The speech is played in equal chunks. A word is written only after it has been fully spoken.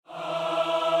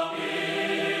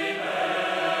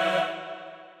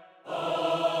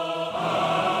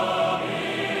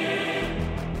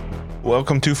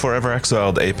Welcome to Forever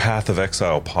Exiled, a Path of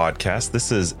Exile podcast.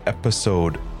 This is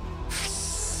episode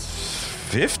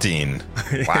 15.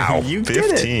 Wow, You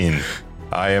 15. Did it.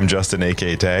 I am Justin,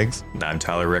 aka Tags. I'm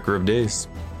Tyler, Wrecker of Days.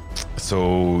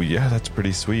 So yeah, that's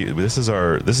pretty sweet. This is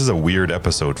a weird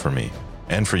episode for me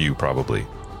and for you probably,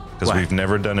 because we've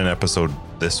never done an episode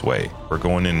this way. We're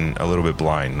going in a little bit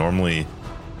blind. Normally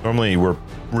we're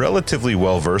relatively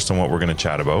well versed on what we're going to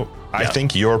chat about. I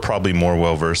think you're probably more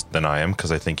well versed than I am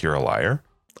because I think you're a liar.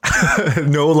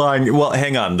 No lying. Well,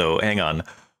 hang on.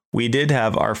 We did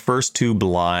have our first two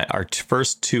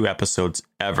episodes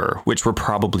ever, which were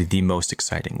probably the most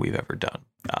exciting we've ever done.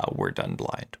 We're done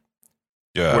blind.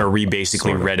 Yeah, where we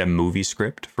basically read a movie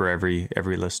script for every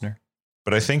listener.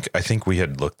 But I think we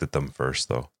had looked at them first,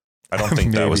 though. I don't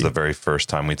think that was the very first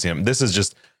time we'd seen them. This is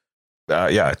just,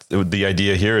 the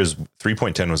idea here is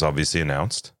 3.10 was obviously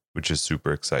announced, which is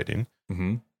super exciting.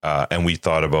 Mm-hmm. And we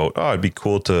thought about, it'd be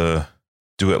cool to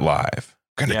do it live.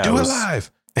 We're going to do it live.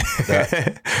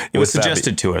 It was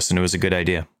suggested to us, and it was a good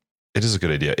idea. It is a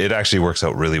good idea. It actually works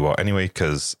out really well anyway,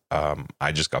 because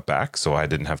I just got back, so I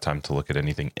didn't have time to look at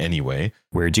anything anyway.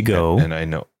 Where'd you go? And I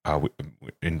know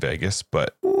in Vegas,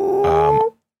 but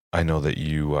I know that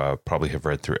you probably have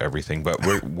read through everything, but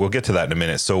we'll get to that in a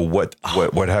minute. So what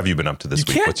have you been up to this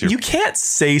week? You can't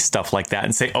say stuff like that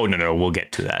and say, "Oh no, we'll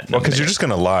get to that." Well, because you're just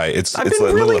gonna lie. It's a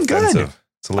little really offensive.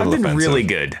 It's a little I've been offensive. really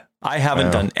good. I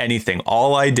haven't done anything.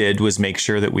 All I did was make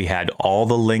sure that we had all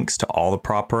the links to all the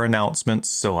proper announcements.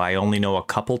 So I only know a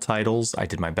couple titles. I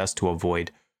did my best to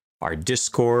avoid our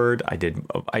Discord. I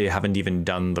haven't even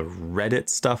done the Reddit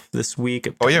stuff this week.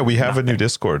 Oh yeah, we have a new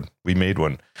Discord. We made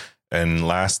one. And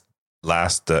last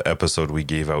episode, we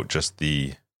gave out just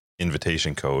the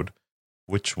invitation code,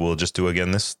 which we'll just do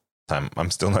again this time. I'm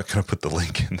still not going to put the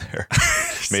link in there.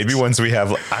 Maybe once we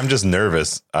have, I'm just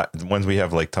nervous. Once we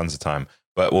have like tons of time,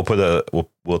 but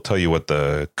we'll tell you what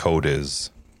the code is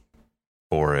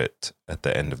for it at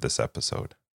the end of this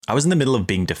episode. I was in the middle of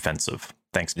being defensive.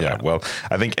 Thanks, Brad. Yeah, well,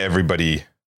 I think everybody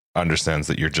understands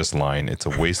that you're just lying. It's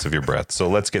a waste of your breath. So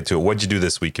let's get to it. What'd you do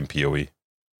this week in PoE,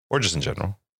 or just in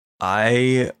general?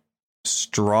 I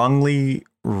strongly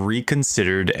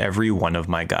reconsidered every one of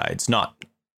my guides, not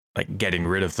like getting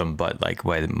rid of them, but like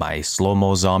with my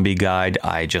slow-mo zombie guide,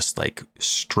 I just like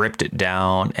stripped it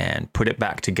down and put it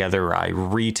back together. I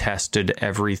retested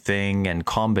everything and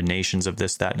combinations of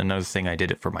this, that, and another thing. I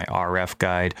did it for my RF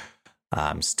guide.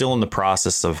 I'm still in the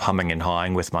process of humming and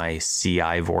hawing with my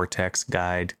CI Vortex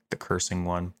guide, the cursing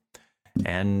one.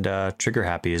 And Trigger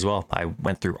Happy as well. I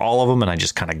went through all of them and I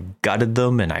just kind of gutted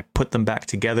them and I put them back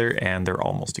together and they're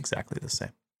almost exactly the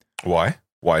same. Why?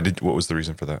 What was the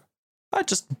reason for that?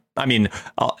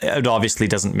 It obviously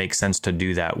doesn't make sense to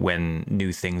do that when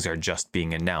new things are just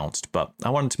being announced, but I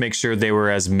wanted to make sure they were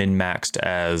as min-maxed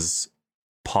as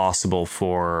possible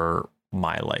for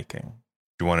my liking.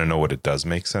 Do you want to know what it does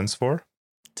make sense for?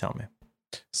 Tell me.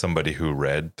 Somebody who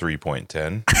read 3.10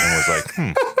 and was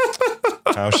like,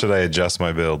 how should I adjust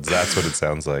my builds? That's what it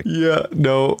sounds like. Yeah,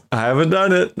 no, I haven't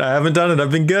done it.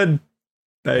 I've been good.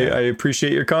 I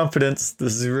appreciate your confidence.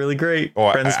 This is really great. Oh,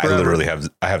 I literally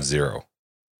have zero.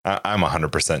 I'm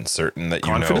 100% certain that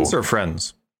confidence or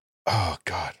friends? Oh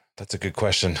God, that's a good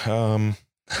question.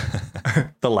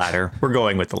 The latter. We're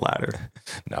going with the latter.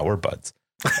 Now we're buds.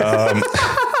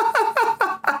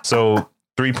 So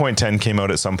 3.10 came out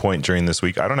at some point during this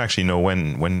week. I don't actually know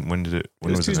when did it?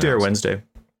 When was it Tuesday or Wednesday?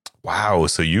 Wow.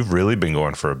 So you've really been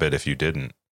going for a bit if you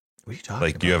didn't. What are you talking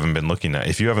about? You haven't been looking at,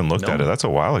 if you haven't looked at it, that's a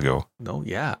while ago. No,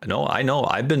 yeah. No, I know.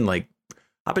 I've been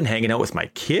hanging out with my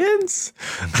kids.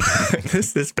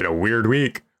 This has been a weird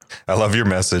week. I love your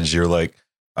message. You're like,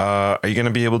 are you going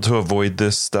to be able to avoid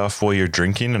this stuff while you're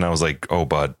drinking? And I was like, oh,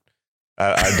 bud,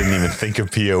 I didn't even think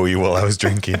of PoE while I was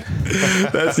drinking.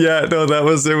 It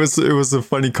was a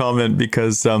funny comment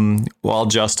because while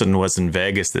Justin was in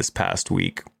Vegas this past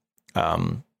week,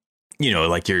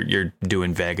 like you're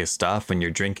doing Vegas stuff and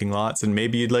you're drinking lots and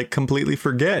maybe you'd like completely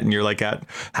forget and you're like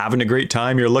having a great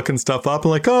time. You're looking stuff up and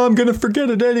like, oh, I'm going to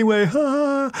forget it anyway.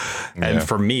 And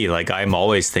for me, like I'm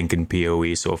always thinking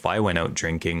PoE. So if I went out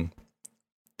drinking,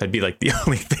 that'd be like the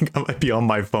only thing I might be on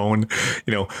my phone.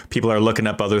 People are looking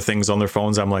up other things on their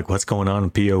phones. I'm like, what's going on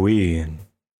in PoE? And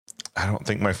I don't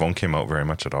think my phone came out very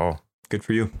much at all. Good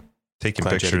for you. Taking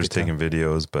pictures, taking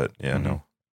videos, but no,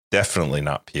 definitely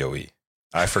not PoE.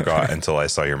 I forgot until I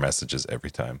saw your messages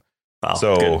every time. Wow,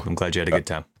 so good. I'm glad you had a good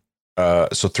time.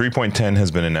 So 3.10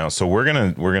 has been announced. So we're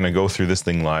gonna go through this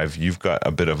thing live. You've got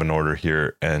a bit of an order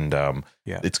here, and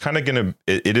it's kind of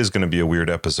it is gonna be a weird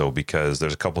episode because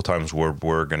there's a couple times where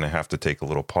we're gonna have to take a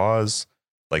little pause,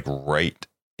 like right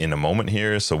in a moment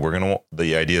here. So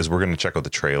the idea is we're going to check out the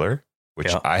trailer,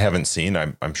 which I haven't seen.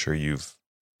 I'm sure you've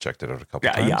checked it out a couple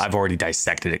times. Yeah, I've already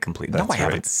dissected it completely. That's I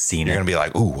haven't seen You're it. You're going to be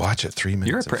like, ooh, watch it 3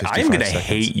 minutes. I'm going to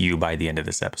hate you by the end of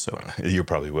this episode. You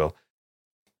probably will.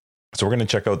 So we're going to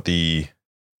check out the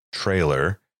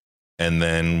trailer, and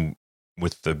then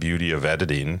with the beauty of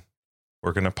editing,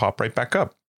 we're going to pop right back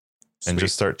up. And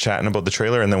just start chatting about the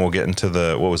trailer, and then we'll get into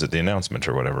the announcement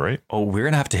or whatever, right? Oh, we're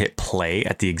going to have to hit play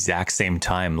at the exact same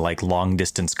time, like long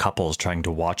distance couples trying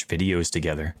to watch videos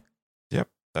together. Yep,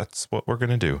 that's what we're going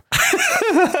to do.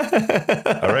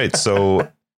 All right,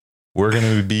 so we're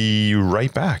going to be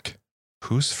right back.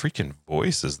 Whose freaking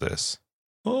voice is this?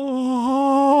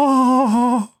 Oh,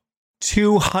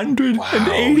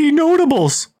 280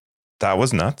 notables. That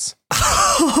was nuts.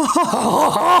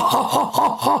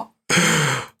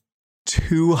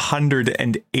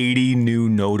 280 new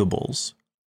notables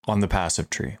on the passive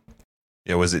tree.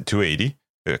 Yeah, was it 280?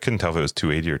 I couldn't tell if it was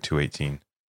 280 or 218. It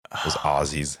was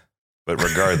Aussies. But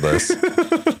regardless.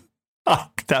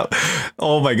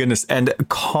 Oh my goodness. And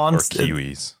constant. Or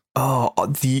Kiwis. Oh,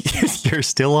 you're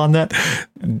still on that?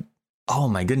 Oh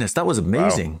my goodness. That was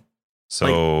amazing. Wow.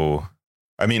 So,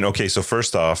 I mean, okay. So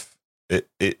first off, it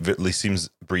at least seems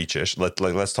breachish.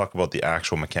 Let's talk about the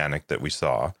actual mechanic that we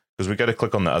saw, because we got to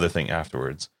click on the other thing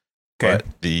afterwards. Okay. But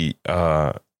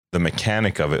the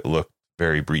mechanic of it looked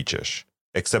very breachish,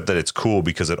 except that it's cool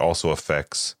because it also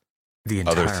affects the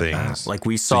other entire things. map. Like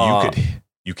we saw, so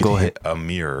you could hit a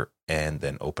mirror and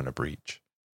then open a breach.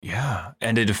 Yeah,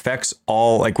 and it affects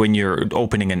all, like when you're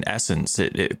opening an essence,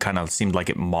 it kind of seemed like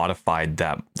it modified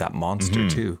that monster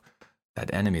too,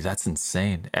 that enemy. That's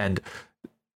insane. And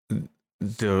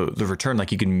the return,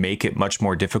 like you can make it much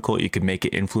more difficult. You could make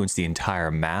it influence the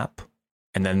entire map,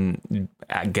 and then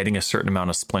getting a certain amount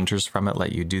of splinters from it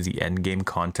let you do the end game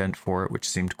content for it, which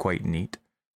seemed quite neat.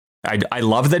 I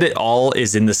love that it all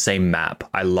is in the same map.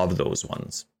 I love those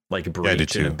ones. Like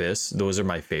Breach and Abyss, those are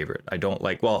my favorite. I don't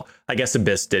like, well, I guess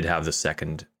Abyss did have the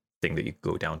second thing that you could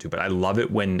go down to, but I love it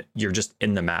when you're just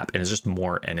in the map and it's just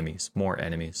more enemies.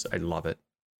 I love it.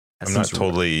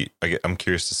 I'm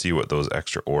curious to see what those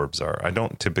extra orbs are. I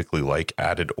don't typically like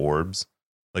added orbs,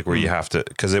 like where you have to,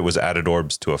 because it was added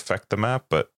orbs to affect the map,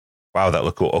 but wow, that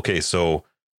looked cool. Okay, so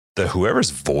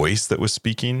whoever's voice that was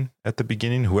speaking at the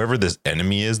beginning, whoever this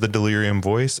enemy is, the Delirium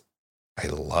voice, I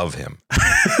love him.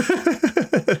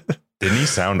 Didn't he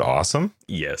sound awesome?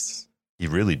 Yes. He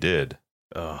really did.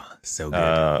 Oh, so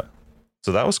good.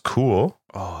 So that was cool.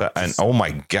 And oh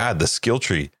my God, the skill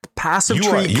tree. Passive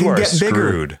tree can get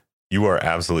screwed. Bigger. You are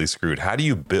absolutely screwed. How do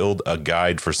you build a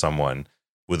guide for someone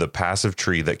with a passive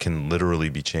tree that can literally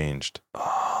be changed?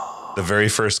 Oh. The very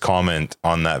first comment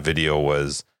on that video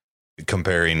was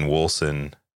comparing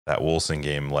that Wilson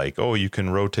game, like, oh, you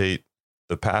can rotate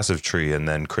the passive tree, and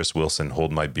then Chris Wilson,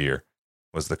 hold my beer,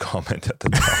 was the comment at the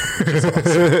top. Which is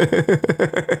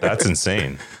awesome. That's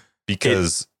insane.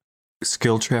 Because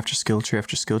skill tree after skill tree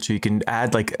after skill tree, you can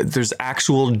add, like, there's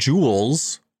actual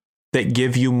jewels that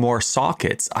give you more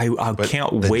sockets. I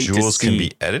can't wait to see. The jewels can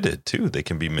be edited too. They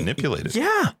can be manipulated.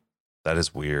 Yeah. That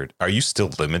is weird. Are you still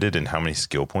limited in how many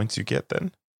skill points you get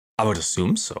then? I would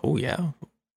assume so. Yeah.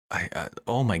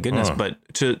 Oh my goodness. But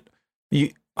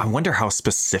I wonder how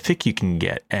specific you can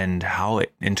get and how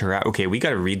it interact. Okay, we got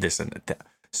to read this.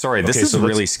 This is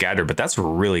really scattered, but that's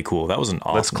really cool. That was an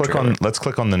awesome trailer. Let's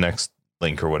click on the next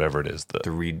link or whatever it is.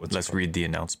 Let's read the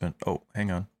announcement. Oh, hang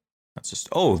on.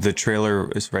 The trailer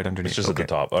is right underneath. It's just at the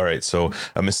top. All right. So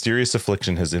a mysterious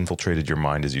affliction has infiltrated your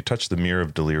mind. As you touch the mirror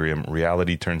of delirium,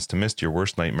 reality turns to mist. Your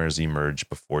worst nightmares emerge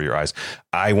before your eyes.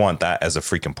 I want that as a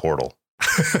freaking portal.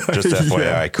 Just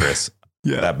FYI, Chris.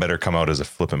 Yeah. That better come out as a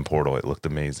flipping portal. It looked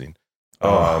amazing.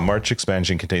 March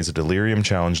expansion contains a Delirium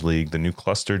Challenge League, the new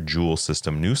clustered jewel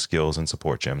system, new skills and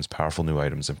support gems, powerful new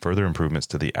items, and further improvements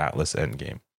to the Atlas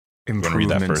endgame.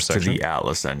 Improvements to the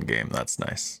Atlas endgame. That's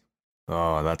nice.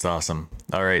 Oh, that's awesome.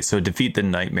 All right. So defeat the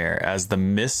nightmare. As the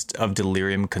mist of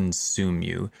delirium consume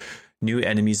you, new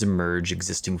enemies emerge,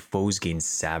 existing foes gain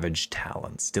savage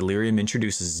talents. Delirium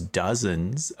introduces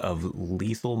dozens of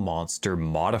lethal monster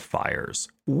modifiers.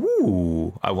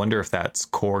 Ooh, I wonder if that's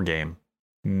core game.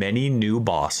 Many new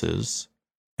bosses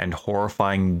and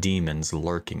horrifying demons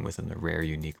lurking within the rare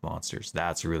unique monsters.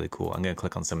 That's really cool. I'm going to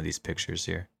click on some of these pictures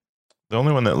here. The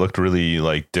only one that looked really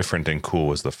like different and cool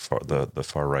was the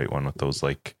far right one with those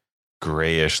like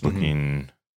grayish looking,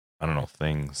 I don't know,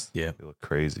 things. Yeah. They look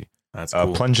crazy. That's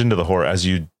cool. Plunge into the horror. As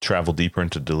you travel deeper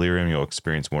into delirium, you'll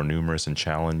experience more numerous and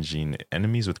challenging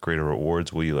enemies with greater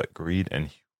rewards. Will you let greed and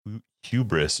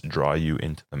hubris draw you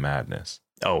into the madness?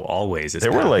 Oh, always. It's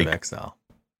Path of Exile.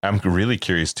 I'm really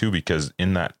curious too, because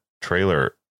in that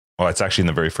trailer, Oh, it's actually in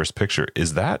the very first picture.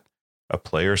 Is that a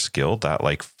player skill, that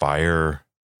like fire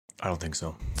I don't think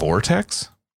so. vortex?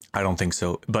 I don't think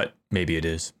so, but maybe it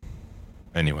is.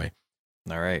 Anyway.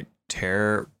 All right.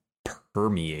 Terror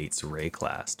permeates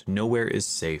Rayclast. Nowhere is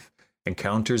safe.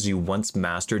 Encounters you once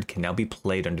mastered can now be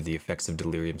played under the effects of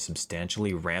delirium,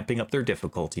 substantially ramping up their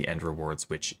difficulty and rewards,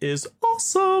 which is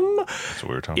awesome. That's what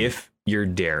we were talking If you're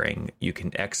daring, you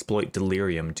can exploit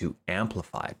delirium to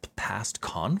amplify past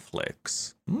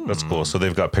conflicts. That's cool. So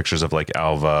they've got pictures of like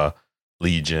Alva,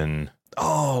 Legion.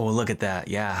 Oh, look at that.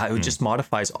 Yeah, how it just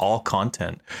modifies all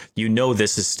content. You know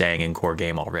this is staying in core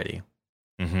game already.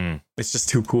 Mm-hmm. It's just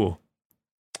too cool.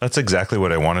 That's exactly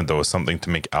what I wanted, though, is something to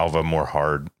make Alva more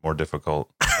hard, more difficult.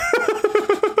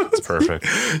 It's perfect.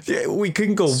 Yeah, we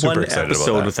couldn't go Super one excited about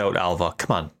episode that. without Alva.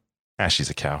 Come on. Ah, she's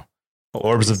a cow. Oh,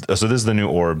 Orbs please. of, so this is the new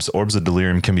orbs. Orbs of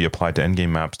delirium can be applied to endgame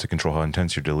maps to control how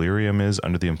intense your delirium is.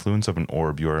 Under the influence of an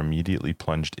orb, you are immediately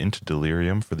plunged into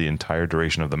delirium for the entire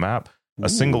duration of the map. A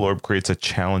single orb creates a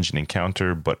challenging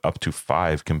encounter, but up to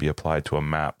 5 can be applied to a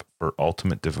map for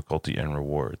ultimate difficulty and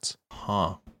rewards.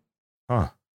 Huh.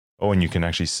 Oh, and you can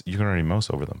already mouse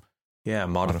over them. Yeah,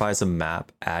 modifies a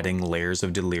map, adding layers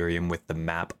of delirium with the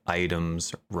map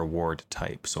items reward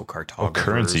type. So cartographers, Oh,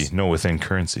 currency. No, within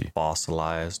currency.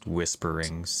 fossilized,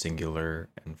 whispering, singular,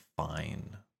 and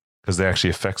fine. Because they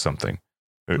actually affect something.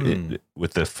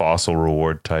 With the fossil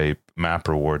reward type, map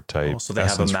reward type. Oh, so they have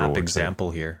a essence map reward type.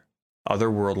 example here.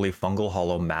 Otherworldly fungal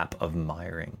hollow map of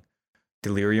miring.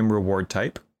 Delirium reward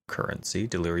type, currency.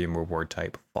 Delirium reward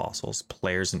type, fossils.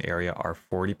 Players in area are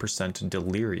 40%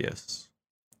 delirious.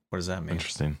 What does that mean?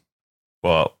 Interesting.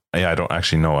 Well, yeah, I don't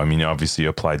actually know. I mean, obviously, you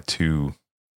applied 2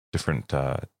 different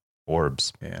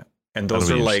orbs. Yeah. And those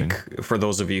are That'll be like, for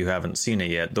those of you who haven't seen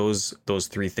it yet, those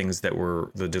 3 things that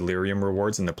were the delirium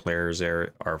rewards and the players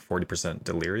are 40%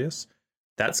 delirious.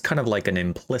 That's kind of like an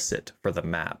implicit for the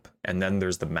map. And then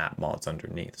there's the map mods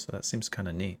underneath. So that seems kind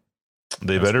of neat.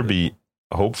 They That's better really be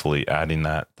hopefully adding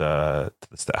that to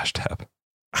the stash tab.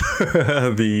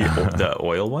 the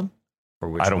oil one? Or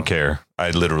which I don't one? care.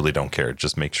 I literally don't care.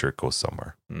 Just make sure it goes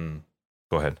somewhere. Mm.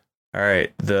 Go ahead. All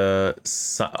right.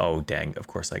 Oh, dang. Of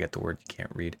course, I get the word you can't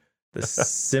read. The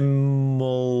simulacrum.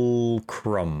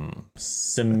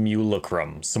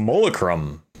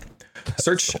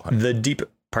 Search So the deep.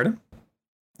 Pardon?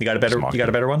 You got a better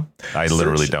one? I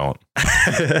literally Search- don't.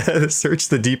 Search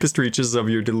the deepest reaches of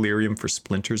your delirium for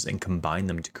splinters and combine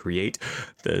them to create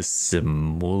the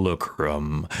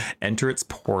simulacrum. Enter its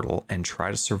portal and try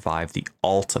to survive the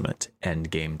ultimate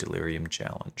endgame delirium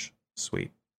challenge. Sweet.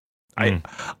 I'm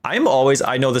always,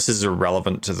 I know this is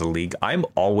irrelevant to the league. I'm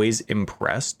always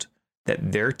impressed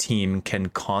that their team can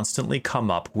constantly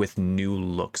come up with new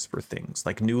looks for things,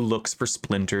 like new looks for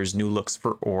splinters, new looks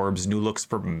for orbs, new looks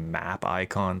for map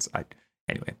icons.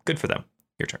 Anyway, good for them.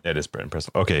 Your turn. It is pretty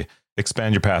impressive. Okay.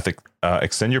 Expand your path.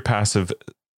 Extend your passive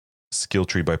skill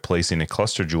tree by placing a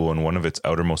cluster jewel in one of its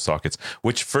outermost sockets,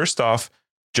 which first off,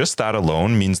 just that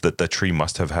alone means that the tree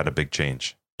must have had a big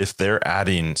change. If they're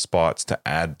adding spots to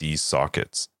add these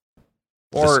sockets,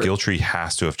 the skill tree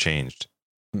has to have changed.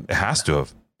 It has to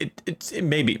have. It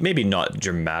maybe not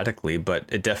dramatically, but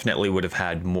it definitely would have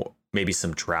had more, maybe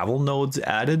some travel nodes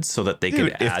added so that they could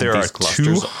If add there these are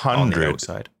clusters on the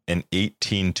outside.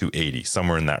 218 to 80,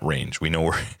 somewhere in that range. We know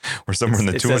we're somewhere in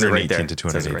the It says it right 218 there. to It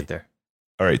says it 280. right there.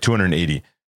 All right, 280.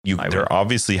 I There will.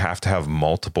 obviously have to have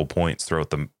multiple points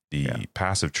throughout the Yeah.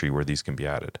 passive tree where these can be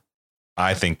added.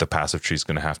 I think the passive tree is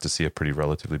going to have to see a pretty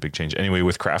relatively big change. Anyway,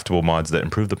 with craftable mods that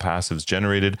improve the passives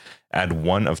generated, add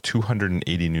one of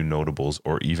 280 new notables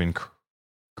or even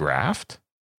graft?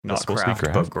 Not supposed to be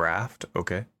craft, but graft.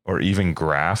 Okay. Or even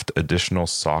graft additional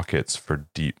sockets for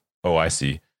deep. Oh, I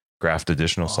see. Graft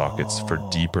additional sockets for Oh.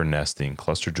 deeper nesting.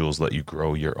 Cluster jewels let you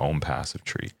grow your own passive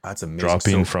tree. That's amazing.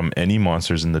 Dropping So- from any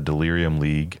monsters in the Delirium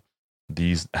League.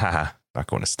 These, not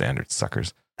going to standard,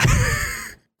 suckers.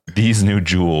 These new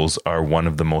jewels are one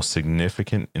of the most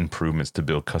significant improvements to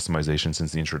build customization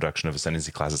since the introduction of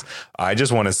Ascendancy classes. I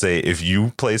just want to say, if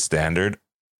you play standard,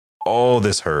 oh,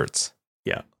 this hurts.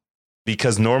 Yeah.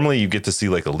 Because normally you get to see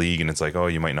like a league and it's like, oh,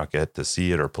 you might not get to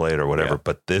see it or play it or whatever. Yeah.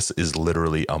 But this is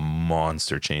literally a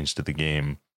monster change to the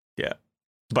game.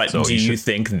 But So do you you should-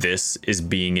 think this is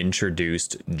being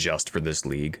introduced just for this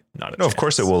league? Not a No, of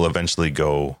course it chance. will eventually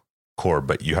go core,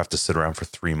 but you have to sit around for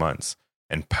 3 months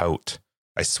and pout.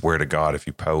 I swear to God, if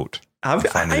you pout, I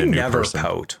finding a new never person.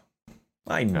 pout.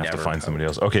 I you never have to find pout. somebody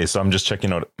else. Okay, so I'm just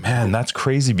checking out. Man, that's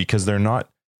crazy because they're not.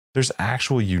 There's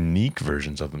actual unique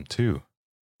versions of them too.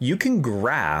 You can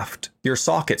graft your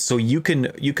sockets, so you can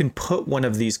put one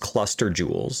of these cluster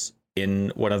jewels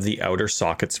in one of the outer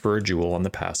sockets for a jewel on the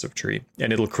passive tree,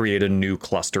 and it'll create a new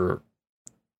cluster,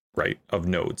 right, of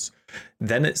nodes.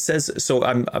 Then it says, so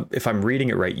if I'm reading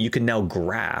it right, you can now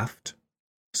graft.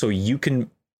 So you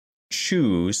can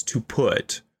choose to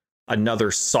put another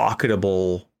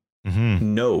socketable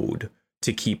node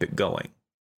to keep it going.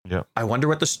 Yeah. I wonder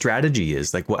what the strategy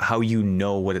is, like how you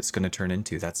know what it's going to turn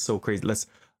into. That's so crazy.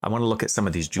 I want to look at some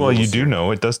of these jewels. Well, you do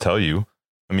know, it does tell you.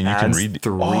 I mean, you can read.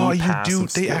 Oh, you do. They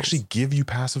skills. actually give you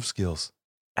passive skills.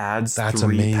 Adds That's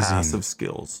 3 amazing. passive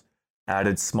skills.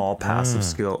 Added small passive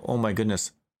skill. Oh my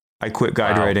goodness. I quit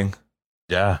guide writing.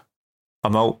 Yeah.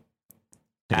 I'm out.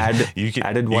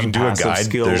 Added one do a passive guide.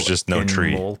 skill. There's just no in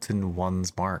tree. Molten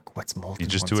One's Mark. What's Molten? You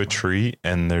just One's do a Mark? tree,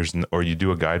 and or you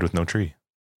do a guide with no tree.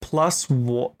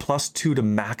 +2 to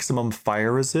maximum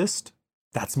fire resist.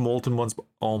 That's Molten One's.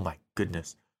 Oh my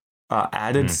goodness.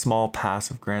 Added small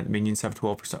passive grant minions have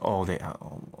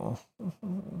 12%.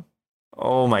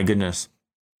 Oh my goodness.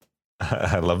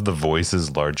 I love the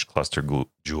voices large cluster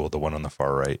jewel, the one on the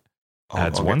far right.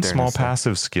 Adds I'll one get there in a small sec.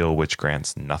 passive skill which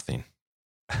grants nothing.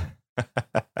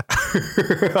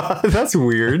 That's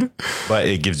weird. But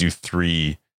it gives you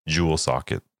 3 jewel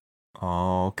socket.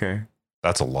 Oh, okay.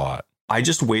 That's a lot. I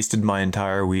just wasted my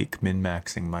entire week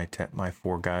min-maxing my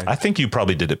 4 guides. I think you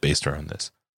probably did it based around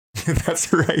this.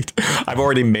 That's right. I've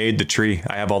already made the tree.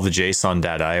 I have all the JSON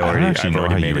data. I don't actually I've know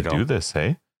already how made you would it all. do this,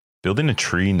 hey? Building a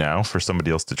tree now for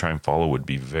somebody else to try and follow would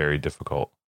be very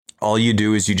difficult. All you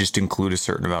do is you just include a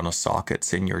certain amount of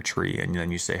sockets in your tree, and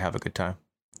then you say, have a good time.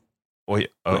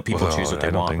 Wait, Let people choose what they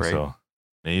I don't want, think right? so.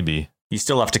 Maybe. You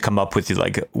still have to come up with,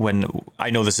 like, when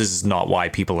I know this is not why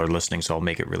people are listening, so I'll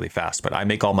make it really fast, but I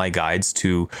make all my guides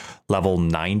to level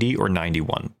 90 or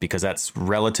 91 because that's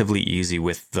relatively easy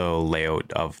with the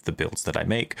layout of the builds that I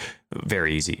make.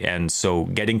 Very easy. And so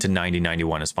getting to 90,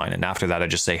 91 is fine. And after that, I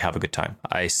just say, have a good time.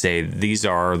 I say, these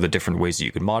are the different ways that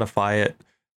you can modify it,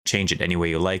 change it any way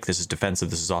you like. This is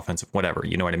defensive, this is offensive, whatever.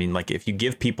 You know what I mean? Like, if you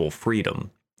give people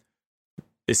freedom,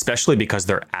 especially because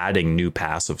they're adding new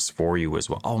passives for you as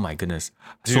well. Oh my goodness.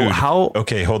 Dude, so how...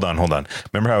 Okay, hold on.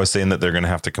 Remember how I was saying that they're going to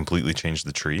have to completely change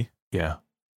the tree? Yeah.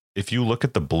 If you look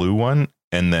at the blue one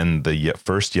and then the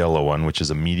first yellow one, which is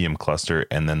a medium cluster,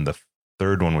 and then the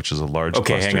third one, which is a large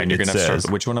cluster. Okay, hang on. You're going to says,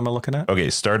 start. Which one am I looking at? Okay,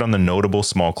 start on the notable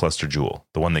small cluster jewel,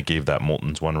 the one that gave that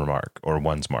Molten's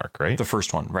one's mark, right? The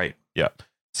first one, right. Yeah.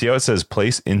 See how it says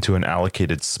place into an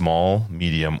allocated small,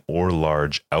 medium, or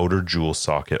large outer jewel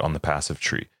socket on the passive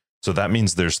tree. So that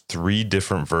means there's 3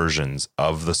 different versions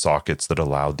of the sockets that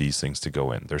allow these things to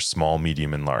go in. There's small,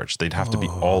 medium, and large. They'd have to be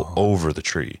all over the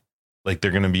tree. Like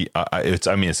they're going to be,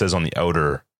 it says on the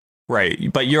outer.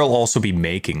 Right. But you'll also be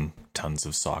making tons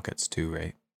of sockets too,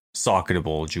 right?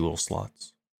 Socketable jewel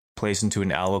slots. Place into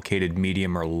an allocated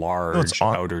medium or large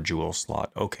outer jewel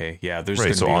slot. Okay. Yeah. There's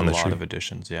going to be a lot of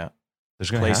additions. Yeah.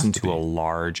 Place into a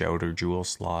large outer jewel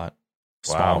slot.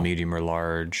 Small, medium, or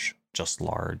large. Just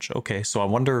large. Okay, so I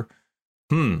wonder.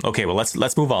 Okay, well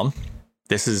let's move on.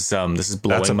 This is blowing my mind.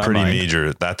 That's a pretty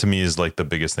major. That to me is like the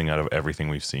biggest thing out of everything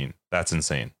we've seen. That's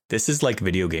insane. This is like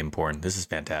video game porn. This is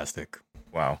fantastic.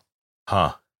 Wow.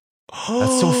 Huh.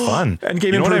 That's so fun. And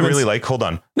game you know what I really like? Hold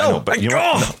on. No, but you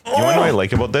know what I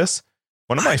like about this?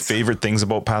 One of my favorite things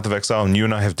about Path of Exile, and you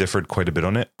and I have differed quite a bit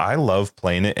on it. I love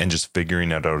playing it and just figuring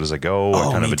it out as I go.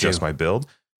 I kind of adjust my build.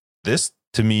 This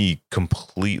to me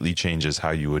completely changes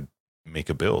how you would make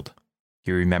a build.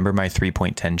 You remember my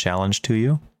 3.10 challenge to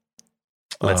you?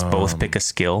 Let's both pick a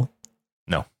skill.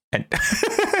 No. And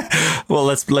well,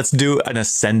 let's do an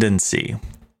ascendancy.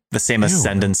 The same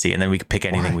ascendancy, and then we can pick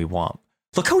anything we want.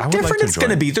 Look how different it's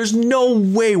going to be. There's no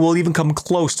way we'll even come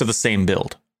close to the same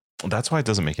build. That's why it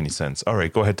doesn't make any sense. All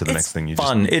right, go ahead to the next thing.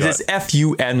 It is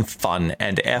FUN fun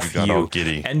and FU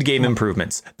end game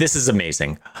improvements. This is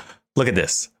amazing. Look at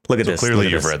this. Look at this. Clearly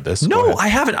you've read this. No, I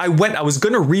haven't. I was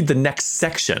going to read the next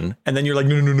section, and then you're like,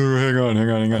 no,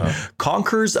 hang on.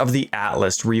 Conquerors of the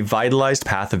Atlas revitalized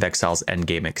Path of Exile's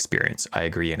endgame experience. I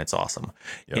agree, and it's awesome.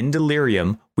 Yep. In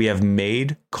Delirium, we have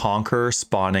made Conqueror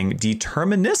spawning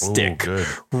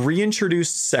deterministic.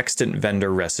 Reintroduced Sextant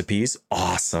vendor recipes.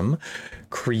 Awesome.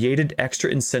 Created extra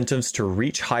incentives to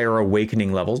reach higher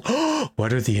awakening levels.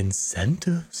 What are the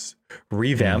incentives?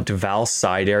 Revamped Val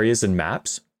side areas and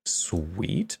maps.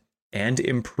 Sweet. And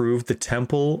improved the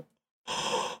Temple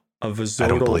of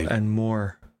Azotl and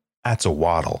more. That's a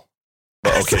waddle.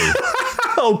 But okay.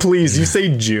 Oh, please. You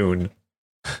say June.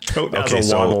 Don't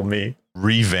waddle me.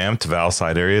 Revamped Val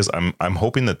side areas. I'm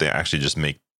hoping that they actually just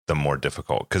make them more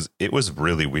difficult, because it was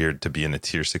really weird to be in a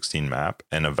tier 16 map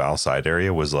and a Val side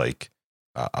area was like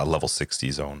a level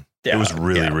 60 zone. It was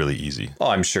really easy. Oh,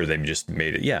 I'm sure they've just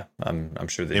made it. Yeah, I'm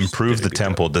sure they improved the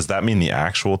temple. Does that mean the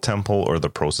actual temple or the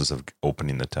process of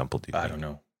opening the temple? Do you think?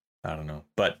 I don't know.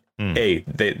 But hey,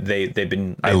 they've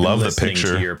been. I love been the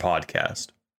picture to your podcast.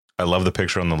 I love the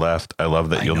picture on the left. I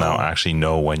love that you'll now actually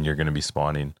know when you're going to be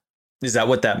spawning. Is that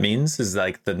what that means? Is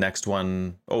like the next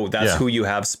one? Oh, that's who you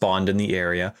have spawned in the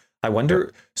area. I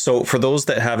wonder. So for those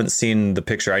that haven't seen the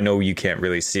picture, I know you can't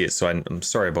really see it. So I'm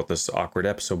sorry about this awkward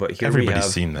episode, but here everybody's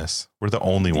seen this. We're the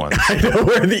only ones. I know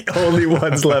we're the only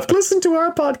ones left. Listen to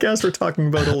our podcast. We're talking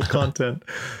about old content.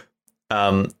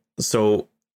 So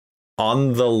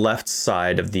on the left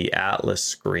side of the Atlas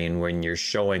screen, when you're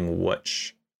showing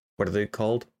what are they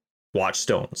called?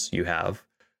 Watchstones you have.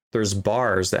 There's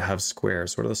bars that have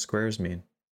squares. What do the squares mean?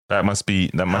 That must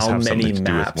have something to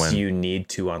do with when you need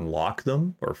to unlock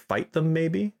them or fight them,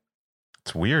 maybe.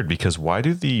 It's weird because why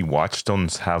do the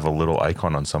watchstones have a little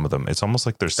icon on some of them? It's almost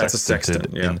like they're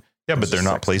sexted. But they're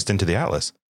not placed into the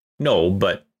Atlas. No,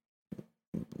 but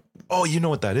oh, you know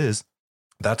what that is?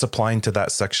 That's applying to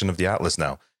that section of the Atlas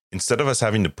now. Instead of us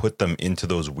having to put them into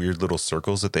those weird little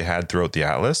circles that they had throughout the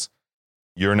Atlas,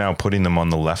 you're now putting them on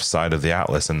the left side of the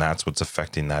Atlas, and that's what's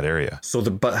affecting that area. So,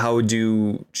 but how would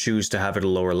you choose to have it a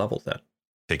lower level then?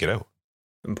 Take it out.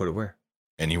 And put it where?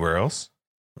 Anywhere else?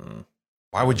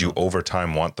 Why would you over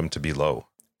time want them to be low?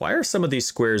 Why are some of these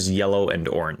squares yellow and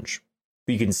orange?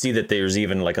 You can see that there's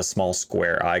even like a small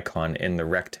square icon in the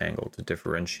rectangle to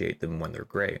differentiate them when they're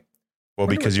gray. Well,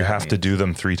 because you have to do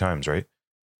them 3 times, right?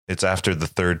 It's after the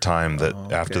third time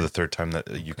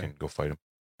that you can go fight them.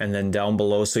 And then down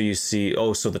below, so you see,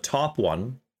 so the top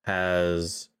one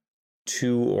has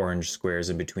 2 orange squares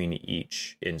in between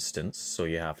each instance. So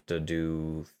you have to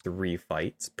do 3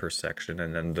 fights per section.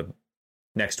 And then the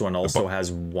next one also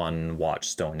has 1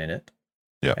 watchstone in it.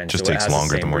 Yeah, and just takes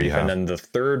longer the more you have. And then the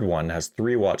third one has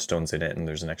 3 watchstones in it, and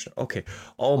there's an extra. Okay.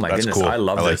 Oh my goodness, cool. I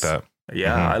love this. I like that.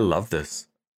 Yeah, I love this.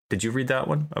 Did you read that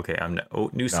one? Okay,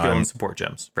 new skill and support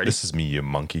gems. Ready? This is me, you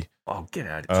monkey. Oh, get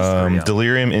at it.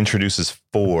 Delirium introduces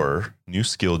 4 new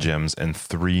skill gems and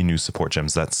 3 new support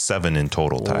gems. That's 7 in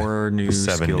total. 4 new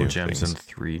skill gems and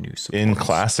 3 new support. In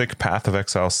classic Path of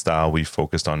Exile style, we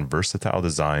focused on versatile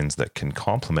designs that can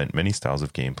complement many styles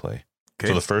of gameplay. Okay.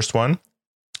 So the first one,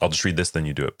 I'll just read this, then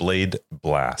you do it. Blade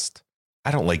Blast.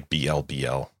 I don't like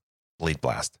BLBL. Blade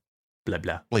Blast. Blah,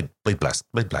 blah. Blade Blast.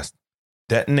 Blade Blast.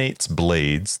 Detonates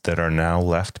blades that are now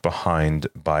left behind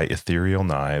by ethereal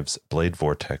knives, blade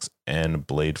vortex, and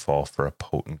blade fall for a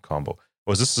potent combo.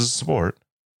 Was this a support?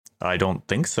 I don't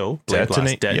think so. Blade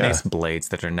Blast detonates blades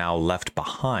that are now left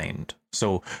behind.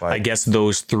 So I guess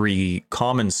those 3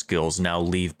 common skills now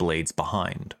leave blades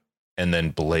behind. And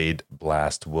then Blade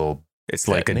Blast will It's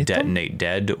like a detonate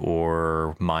dead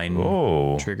or mine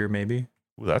trigger, maybe.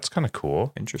 Ooh, that's kind of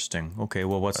cool. Interesting. Okay,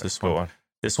 well, what's this one?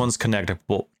 This one's kinetic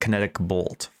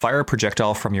bolt. Fire a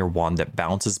projectile from your wand that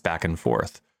bounces back and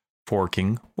forth,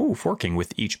 forking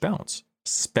with each bounce.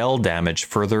 Spell damage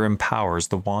further empowers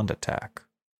the wand attack.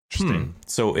 Interesting.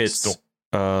 So it's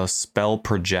a spell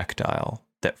projectile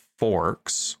that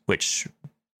forks, which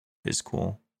is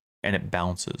cool, and it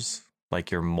bounces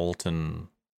like your molten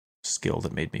skill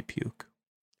that made me puke.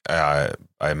 I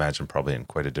imagine probably in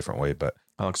quite a different way, but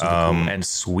looks really cool. And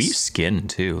sweet skin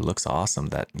too. Looks awesome.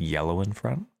 That yellow in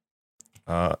front.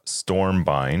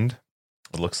 Stormbind.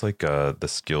 It looks like the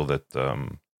skill that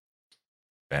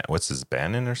what's his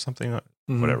Bannon or something?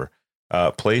 Whatever.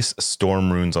 Place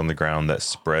storm runes on the ground that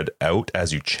spread out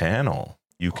as you channel.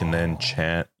 You can then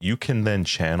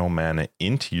channel mana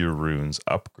into your runes,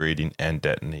 upgrading and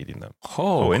detonating them.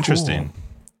 Oh, interesting. Cool.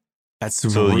 That's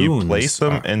so runes. You place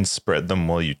them and spread them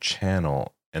while you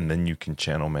channel, and then you can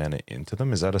channel mana into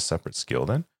them. Is that a separate skill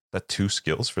then? That 2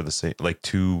 skills for the same, like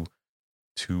two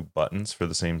buttons for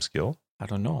the same skill? I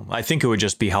don't know. I think it would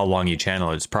just be how long you channel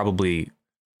it. It's probably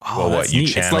you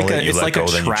channel it's like a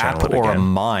trap or a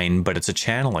mine, but it's a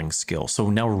channeling skill. So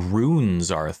now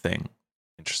runes are a thing.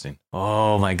 Interesting.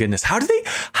 Oh my goodness. How do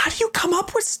you come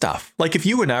up with stuff? Like if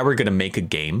you and I were going to make a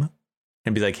game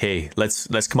and be like, hey, let's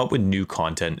come up with new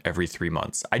content every 3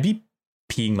 months, I'd be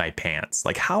peeing my pants.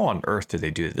 Like, how on earth do they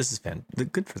do it? This is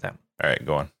good for them. All right,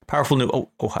 go on. Powerful new.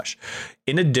 Hush.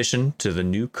 In addition to the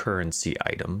new currency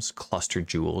items, cluster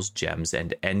jewels, gems,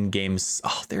 and endgames.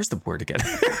 Oh, there's the word again.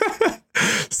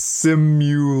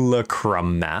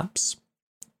 Simulacrum maps.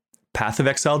 Path of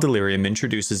Exile Delirium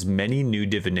introduces many new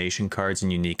divination cards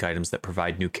and unique items that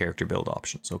provide new character build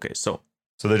options. Okay, so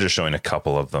they're just showing a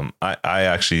couple of them.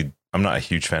 I'm not a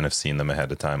huge fan of seeing them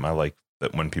ahead of time. I like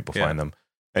that when people find them.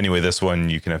 Anyway, this one,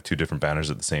 you can have 2 different banners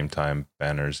at the same time.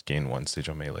 Banners gain 1 stage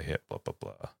on melee hit, blah, blah,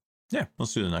 blah. Yeah,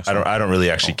 let's do the next I one. don't really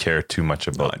actually care too much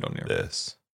about I don't either.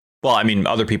 this. Well, I mean,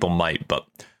 other people might, but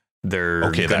they're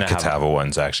Okay, gonna that Kitava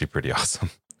one's actually pretty awesome.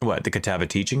 What, the Kitava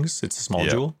Teachings? It's a small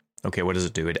jewel. Okay, what does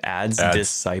it do? It adds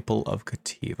Disciple of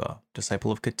Kitava.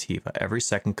 Disciple of Kitava. Every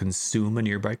second, consume a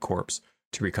nearby corpse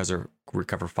to recover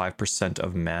 5%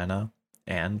 of mana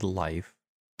and life.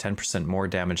 10% more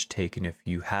damage taken if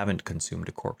you haven't consumed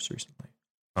a corpse recently.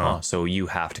 So you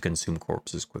have to consume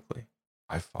corpses quickly.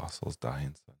 5 fossils,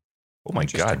 Dying Sun. Oh my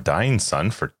god, Dying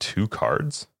Sun for 2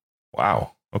 cards?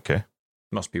 Wow. Okay.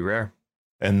 Must be rare.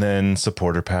 And then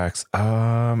supporter packs.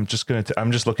 I'm just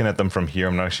looking at them from here.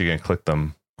 I'm not actually gonna click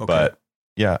them. Okay. But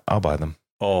yeah, I'll buy them.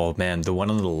 Oh man, the one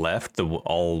on the left, the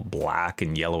all black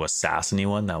and yellow assassin-y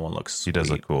one, that one looks sweet. He does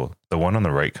look cool. The one on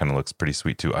the right kind of looks pretty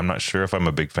sweet too. I'm not sure if I'm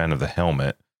a big fan of the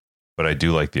helmet, but I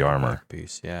do like the armor.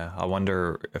 Piece, yeah. I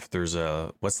wonder if there's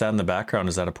what's that in the background?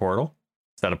 Is that a portal?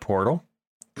 Is that a portal?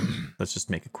 Let's just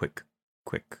make a quick.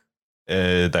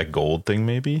 That gold thing,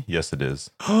 maybe? Yes, it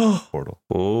is. Portal.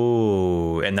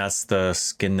 Oh, and that's the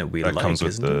skin that we like, comes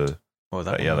with isn't it? Oh,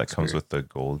 that comes with the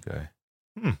gold guy.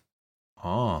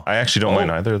 Oh, I actually don't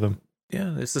mind either of them.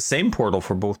 Yeah, it's the same portal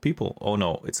for both people. Oh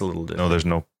no, it's a little different.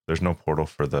 No, there's no portal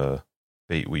for the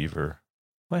Fate Weaver.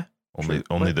 What?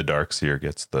 Only the Darkseer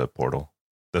gets the portal.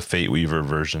 The Fate Weaver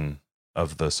version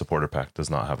of the supporter pack does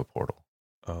not have a portal.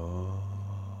 Oh.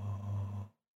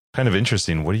 Kind of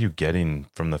interesting. What are you getting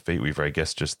from the Fate Weaver? I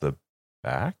guess just the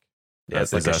back? Yeah,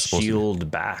 it's like a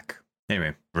shield back.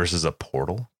 Anyway. Versus a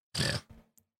portal?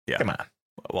 Yeah. Come on.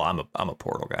 Well, I'm a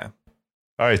portal guy.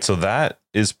 All right, so that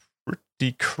is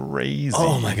pretty crazy.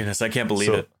 Oh my goodness, I can't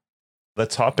believe it.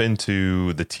 Let's hop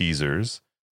into the teasers.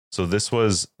 So this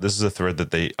is a thread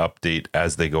that they update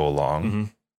as they go along. Mm-hmm.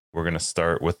 We're going to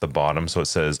start with the bottom. So it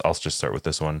says, I'll just start with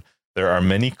this one. There are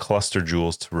many cluster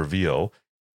jewels to reveal.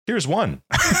 Here's one.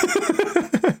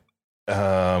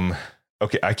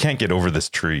 Okay, I can't get over this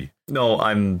tree. No,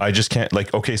 I just can't.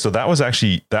 Okay, so that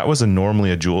was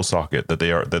normally a jewel socket that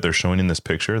they're showing in this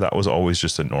picture. That was always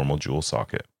just a normal jewel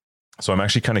socket. So I'm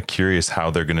actually kind of curious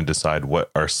how they're going to decide what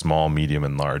are small, medium,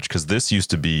 and large, because this used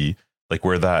to be like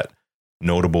where that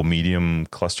notable medium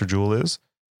cluster jewel is.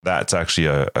 That's actually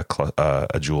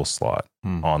a jewel slot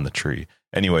on the tree.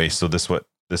 Anyway, so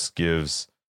this gives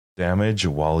damage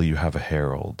while you have a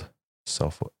herald.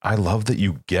 I love that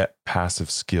you get passive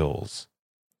skills,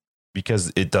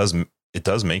 because it does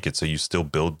make it so you still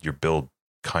build your build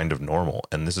kind of normal,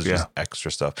 and this is just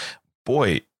extra stuff.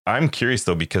 Boy, I'm curious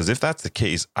though, because if that's the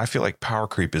case, I feel like power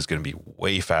creep is going to be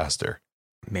way faster.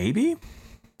 Maybe.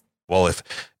 Well,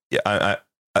 I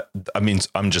mean,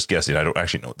 I'm just guessing. I don't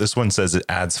actually know. This one says it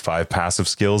adds 5 passive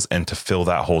skills, and to fill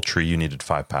that whole tree, you needed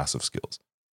 5 passive skills,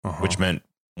 which meant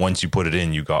once you put it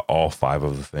in, you got all 5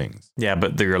 of the things. Yeah,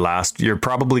 but you're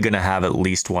probably going to have at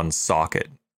least one socket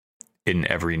in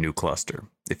every new cluster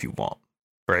if you want,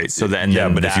 right? So then,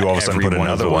 but if you all of a sudden put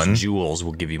another one, jewels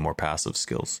will give you more passive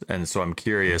skills. And so I'm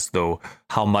curious though,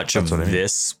 how much of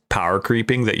this power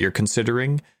creeping that you're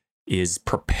considering is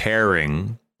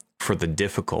preparing for the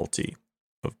difficulty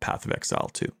of Path of Exile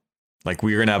 2. Like,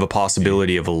 we're going to have a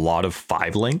possibility of a lot of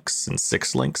 5 links and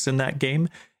 6 links in that game,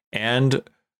 and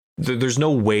there's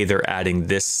no way they're adding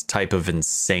this type of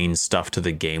insane stuff to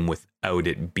the game without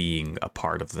it being a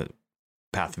part of the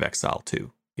Path of Exile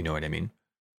 2. You know what I mean?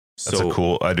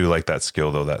 I do like that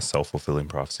skill though, that self-fulfilling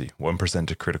prophecy. 1%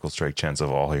 to critical strike chance of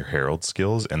all your herald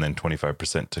skills, and then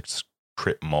 25% to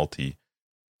crit multi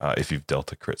if you've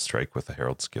dealt a crit strike with a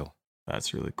herald skill.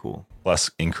 That's really cool. Plus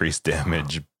increased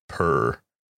damage per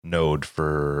node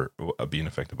for being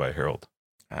affected by a herald.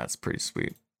 That's pretty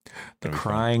sweet. The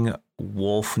Crying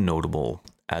Wolf notable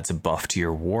adds a buff to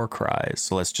your war cries.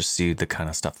 So let's just see the kind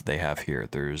of stuff that they have here.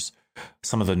 There's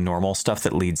some of the normal stuff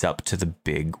that leads up to the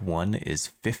big one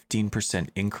is 15%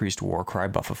 increased war cry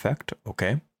buff effect.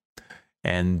 Okay.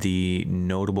 And the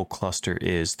notable cluster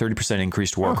is 30%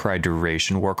 increased war cry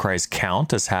duration. War cries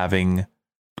count as having...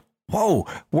 Whoa!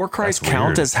 War cries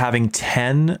count as having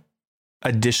 10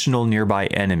 additional nearby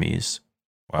enemies.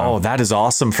 Wow. Oh, that is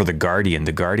awesome for the Guardian.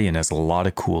 The Guardian has a lot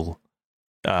of cool,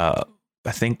 I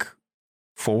think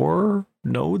 4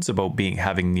 nodes about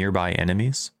having nearby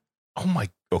enemies. Oh my,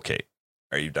 okay.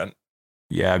 Are you done?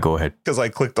 Yeah, go ahead. Because I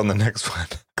clicked on the next one.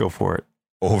 Go for it.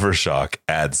 Overshock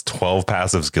adds 12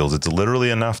 passive skills. It's literally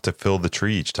enough to fill the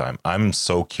tree each time. I'm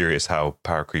so curious how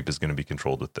power creep is going to be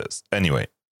controlled with this. Anyway,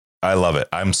 I love it.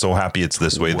 I'm so happy it's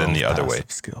this way than the other way.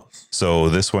 Skills. So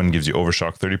this one gives you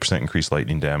Overshock, 30% increased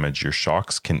lightning damage. Your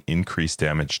shocks can increase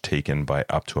damage taken by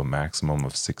up to a maximum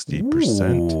of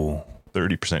 60%. Ooh.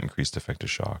 30% increased effective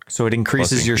shock. So it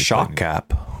increases your shock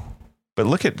cap. But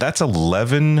look at that's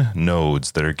 11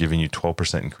 nodes that are giving you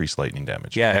 12% increased lightning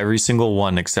damage. Yeah, every single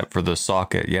one except for the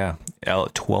socket. Yeah,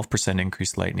 12%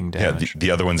 increased lightning damage. Yeah,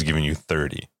 the other one's giving you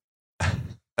 30.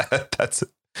 that's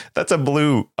a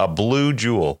blue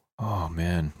jewel. Oh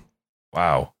man,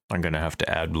 wow! I'm gonna have to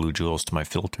add blue jewels to my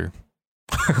filter.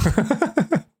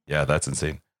 Yeah, that's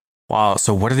insane. Wow.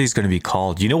 So what are these going to be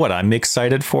called? You know what I'm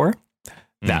excited for?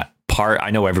 That part.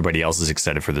 I know everybody else is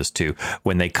excited for this too.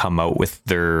 When they come out with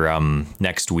their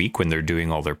next week, when they're doing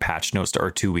all their patch notes,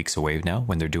 or 2 weeks away now,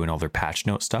 when they're doing all their patch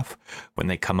note stuff, when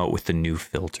they come out with the new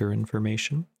filter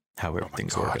information, how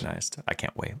everything's organized. I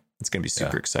can't wait. It's going to be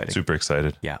super exciting. Super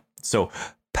excited. Yeah. So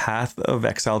Path of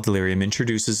Exile Delirium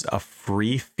introduces a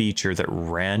free feature that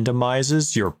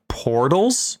randomizes your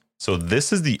portals. So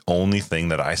this is the only thing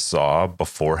that I saw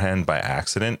beforehand by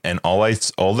accident, and all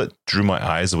that drew my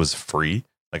eyes was free.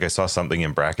 Like I saw something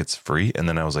in brackets free, and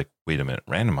then I was like, wait a minute,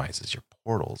 randomizes your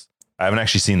portals. I haven't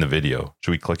actually seen the video. Should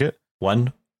we click it?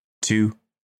 1, 2,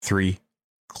 3,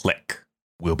 click.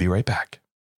 We'll be right back.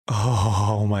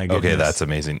 Oh my goodness. Okay, that's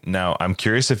amazing. Now I'm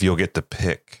curious if you'll get to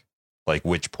pick like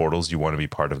which portals you want to be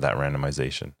part of that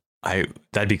randomization.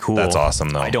 That'd be cool. That's awesome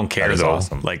though. I don't care that is though.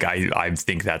 Awesome. Like I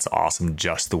think that's awesome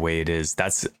just the way it is.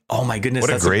 That's oh my goodness.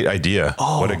 What a great idea.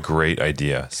 Oh. What a great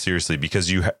idea. Seriously,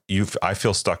 because I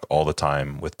feel stuck all the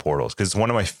time with portals because it's one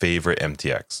of my favorite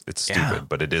MTX. It's stupid,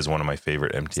 but it is one of my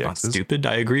favorite MTXs. It's not stupid.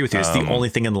 I agree with you. It's the only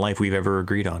thing in life we've ever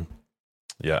agreed on.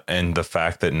 Yeah. And the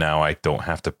fact that now I don't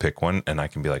have to pick one and I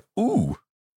can be like, ooh,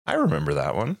 I remember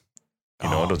that one.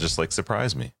 It'll just like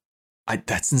surprise me.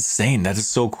 That's insane. That is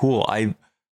so cool. I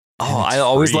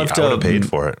always love to I would have paid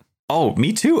for it. Oh,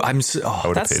 me too.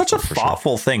 That's such a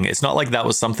thoughtful thing. It's not like that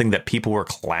was something that people were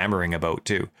clamoring about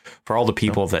too. For all the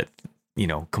people that,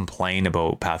 complain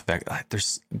about Path of Exile,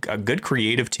 there's a good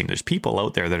creative team. There's people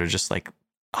out there that are just like,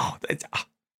 I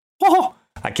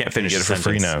can't finish. You get it for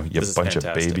free now. You bunch of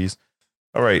babies.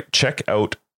 All right. Check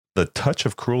out the Touch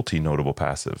of Cruelty notable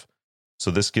passive.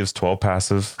 So this gives 12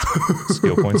 passive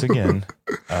skill points again.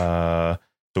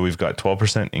 So we've got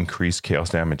 12% increased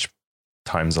chaos damage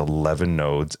times 11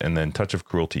 nodes, and then Touch of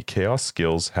Cruelty. Chaos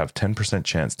skills have 10%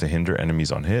 chance to hinder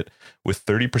enemies on hit. With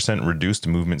 30% reduced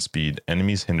movement speed,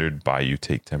 enemies hindered by you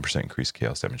take 10% increased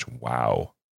chaos damage.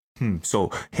 Wow.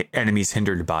 So enemies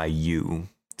hindered by you.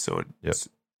 So it's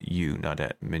you, not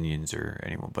at minions or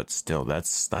anyone, but still, that's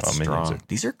strong.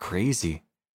 These are crazy.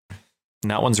 And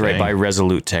that one's right by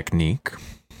Resolute Technique.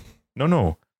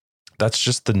 No. That's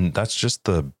just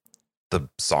the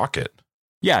socket.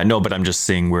 Yeah, no, but I'm just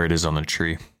seeing where it is on the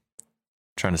tree.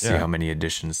 Trying to see how many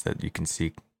additions that you can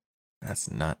seek.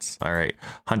 That's nuts. All right.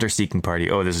 Hunter Seeking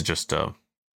Party. Oh, this is just a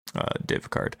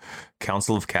div card.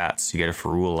 Council of Cats. You get a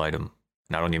Ferrule item.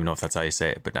 And I don't even know if that's how you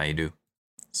say it, but now you do.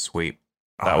 Sweet.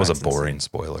 That was a boring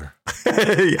spoiler.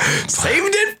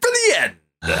 Saved it for the end.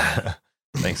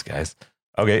 Thanks, guys.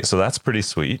 Okay, so that's pretty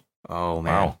sweet. Oh,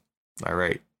 man. Wow.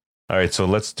 All right, so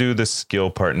let's do this skill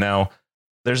part. Now,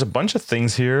 there's a bunch of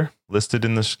things here listed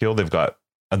in the skill. They've got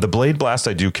the Blade Blast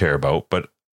I do care about, but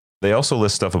they also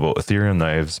list stuff about Ethereal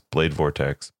Knives, Blade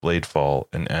Vortex, Blade Fall,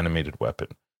 and Animated Weapon.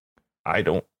 I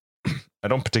don't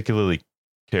particularly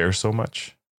care so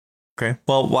much. Okay.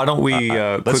 Well, why don't we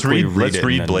let's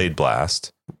read Blade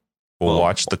Blast. We'll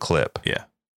watch the clip. Yeah.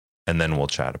 And then we'll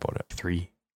chat about it. 3,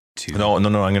 2. No, I'm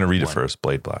going to read it first.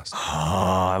 Blade Blast.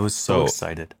 Oh, I was so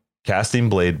excited. Casting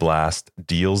Blade Blast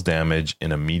deals damage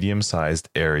in a medium-sized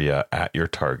area at your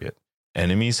target.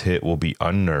 Enemies hit will be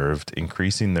unnerved,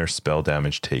 increasing their spell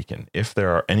damage taken. If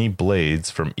there are any blades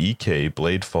from EK,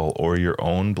 Blade Fall, or your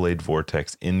own Blade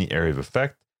Vortex in the area of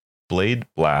effect, Blade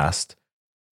Blast,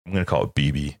 I'm going to call it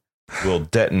BB, will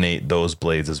detonate those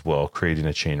blades as well, creating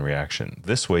a chain reaction.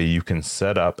 This way, you can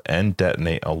set up and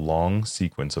detonate a long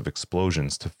sequence of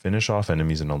explosions to finish off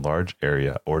enemies in a large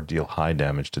area or deal high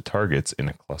damage to targets in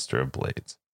a cluster of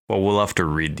blades. Well, we'll have to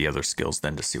read the other skills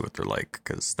then to see what they're like,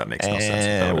 because that makes no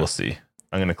sense. We'll see.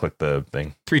 I'm going to click the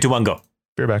thing. 3, 2, 1, go.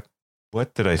 Be right back.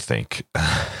 What did I think?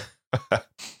 I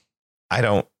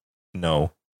don't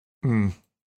know.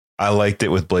 I liked it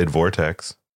with Blade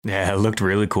Vortex. Yeah, it looked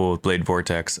really cool with Blade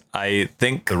Vortex. I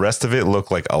think the rest of it looked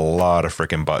like a lot of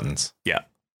freaking buttons. Yeah.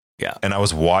 And I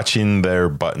was watching their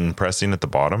button pressing at the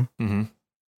bottom, and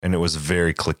it was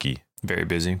very clicky. Very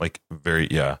busy. Like very,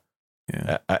 yeah.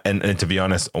 And to be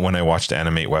honest, when I watched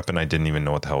Animate Weapon, I didn't even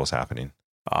know what the hell was happening.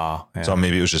 Yeah. So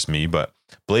maybe it was just me, but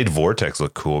Blade Vortex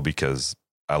looked cool because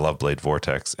I love Blade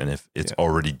Vortex. And if it's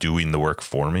already doing the work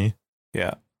for me,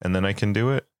 and then I can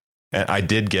do it. And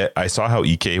I saw how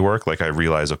EK work. Like I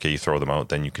realized, okay, you throw them out,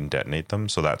 then you can detonate them.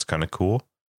 So that's kind of cool.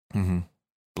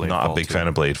 Not a big fan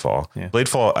of Bladefall. Yeah.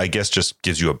 Bladefall, I guess, just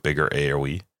gives you a bigger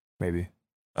AoE. Maybe.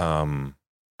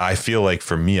 I feel like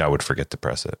for me, I would forget to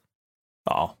press it.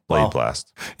 Oh, Blade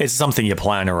Blast. It's something you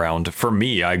plan around. For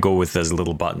me, I go with as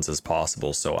little buttons as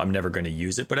possible, so I'm never going to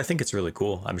use it, but I think it's really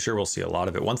cool. I'm sure we'll see a lot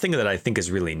of it. One thing that I think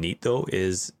is really neat, though,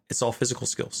 is it's all physical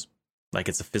skills. Like,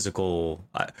 it's a physical...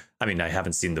 I mean, I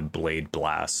haven't seen the Blade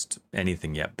Blast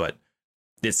anything yet, but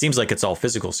it seems like it's all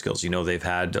physical skills. You know, they've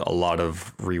had a lot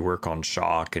of rework on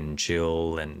Shock and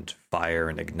Chill and Fire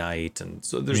and Ignite, and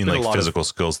so there's been like a lot physical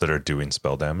skills that are doing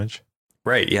spell damage?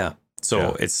 Right, yeah.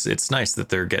 So it's nice that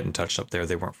they're getting touched up there.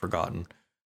 They weren't forgotten.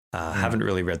 Haven't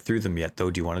really read through them yet, though.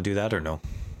 Do you want to do that or no?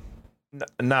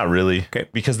 Not really. Okay.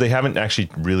 Because they haven't actually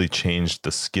really changed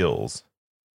the skills.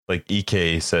 Like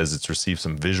EK says it's received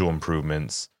some visual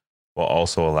improvements while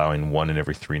also allowing 1 in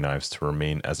every 3 knives to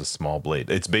remain as a small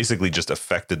blade. It's basically just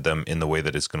affected them in the way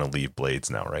that it's going to leave blades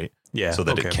now, right? Yeah. So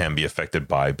that it can be affected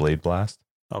by Blade Blast.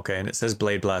 Okay, and it says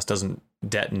Blade Blast doesn't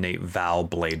detonate Val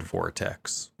Blade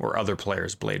Vortex or other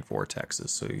players' Blade Vortexes,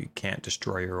 so you can't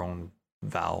destroy your own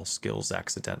Val skills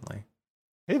accidentally.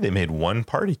 Hey, they made one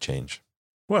party change.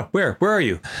 What? Where are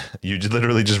you? You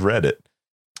literally just read it.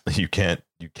 You can't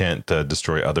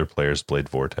destroy other players' Blade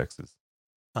Vortexes.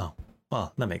 Oh,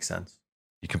 well, that makes sense.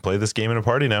 You can play this game in a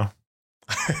party now.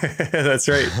 That's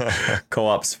right.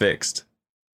 Co-op's fixed.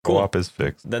 Cool. Co-op is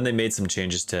fixed. Then they made some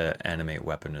changes to animate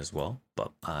weapon as well,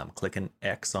 but I'm clicking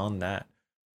X on that.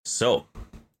 So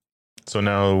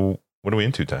now, what are we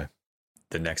into, Ty?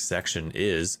 The next section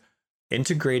is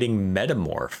integrating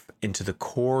Metamorph into the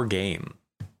core game.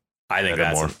 I think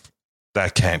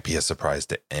that can't be a surprise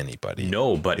to anybody.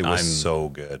 No, but it was so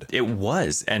good. It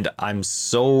was, and I'm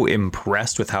so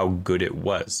impressed with how good it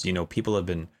was. You know, people have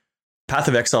been... Path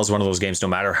of Exile is one of those games, no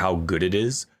matter how good it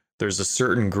is, there's a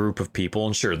certain group of people,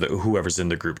 and sure, whoever's in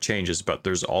the group changes, but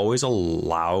there's always a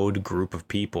loud group of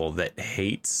people that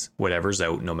hates whatever's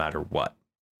out no matter what.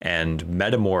 And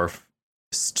Metamorph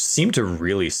seemed to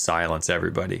really silence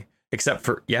everybody, except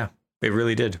for, it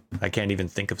really did. I can't even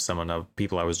think of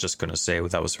people I was just going to say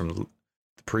that was from the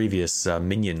previous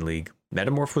Minion League.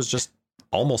 Metamorph was just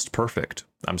almost perfect.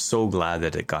 I'm so glad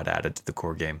that it got added to the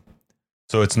core game.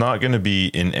 So it's not going to be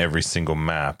in every single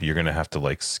map. You're going to have to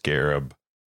like scarab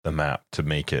the map to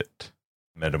make it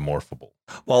metamorphable.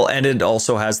 Well, and it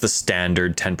also has the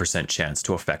standard 10% chance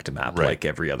to affect a map, like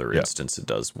every other instance it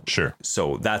does. Sure.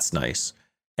 So that's nice.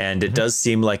 And it does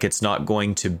seem like it's not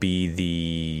going to be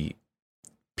the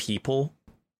people,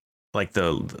 like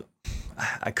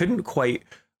I couldn't quite,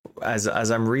 as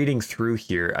I'm reading through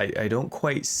here, I don't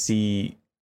quite see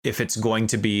if it's going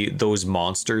to be those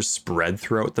monsters spread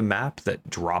throughout the map that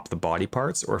drop the body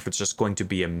parts, or if it's just going to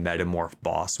be a metamorph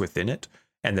boss within it.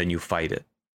 And then you fight it.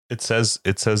 It says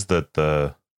that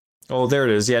the... Oh, there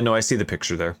it is. Yeah, no, I see the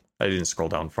picture there. I didn't scroll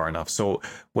down far enough. So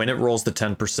when it rolls the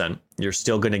 10%, you're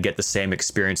still going to get the same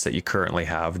experience that you currently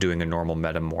have doing a normal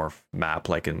metamorph map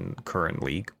like in current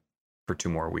league for 2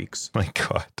 more weeks. My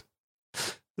God.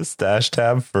 The stash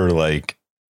tab for like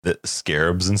the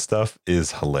scarabs and stuff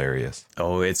is hilarious.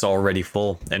 Oh, it's already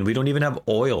full. And we don't even have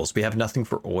oils. We have nothing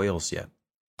for oils yet.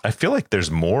 I feel like there's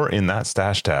more in that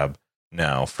stash tab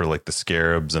now for like the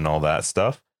scarabs and all that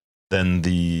stuff than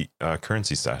the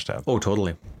currency stash tab. Oh,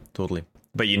 totally.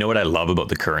 But you know what I love about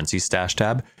the currency stash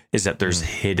tab is that there's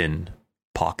hidden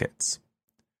pockets.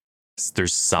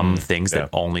 There's some things that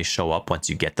only show up once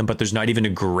you get them, but there's not even a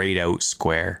grayed out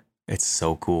square. It's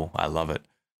so cool. I love it.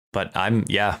 But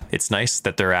it's nice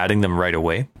that they're adding them right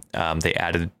away. They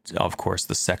added, of course,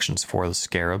 the sections for the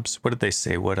scarabs. What did they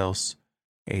say? What else?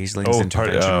 Aisling's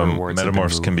intervention rewards.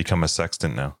 Metamorphs can become a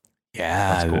sextant now.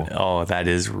 Yeah. Cool. Oh, that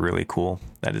is really cool.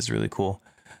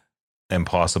 And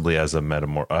possibly as a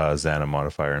Xana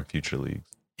modifier in future leagues.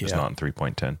 Just not in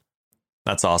 3.10.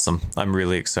 That's awesome. I'm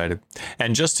really excited.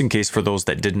 And just in case for those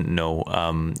that didn't know,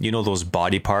 you know those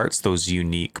body parts, those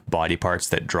unique body parts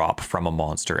that drop from a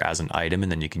monster as an item,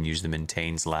 and then you can use them in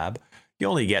Tane's lab. You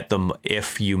only get them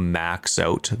if you max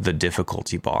out the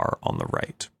difficulty bar on the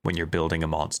right when you're building a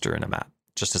monster in a map,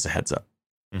 just as a heads up.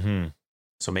 Mm-hmm.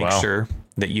 So make sure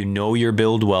that you know your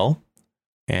build well,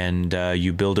 and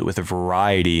you build it with a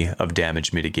variety of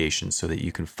damage mitigation so that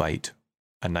you can fight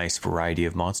a nice variety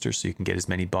of monsters so you can get as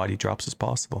many body drops as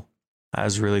possible. That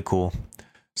was really cool.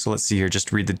 So let's see here.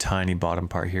 Just read the tiny bottom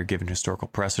part here. Given historical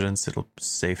precedence, it'll be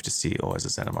safe to see. Oh, as a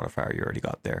Xana modifier, you already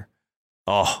got there.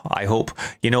 Oh, I hope.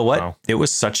 You know what? Wow. It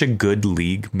was such a good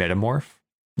league metamorph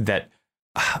that,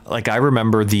 like, I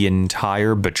remember the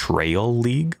entire Betrayal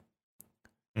League.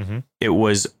 Mm-hmm. It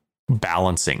was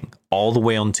balancing all the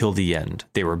way until the end.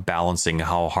 They were balancing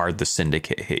how hard the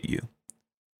Syndicate hit you.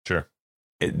 Sure.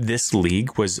 this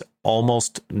league was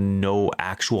almost no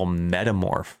actual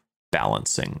metamorph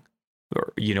balancing.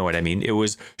 Or, you know what I mean? It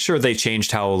was, sure, they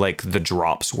changed how like the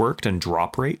drops worked and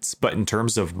drop rates, but in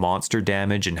terms of monster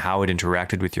damage and how it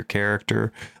interacted with your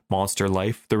character, monster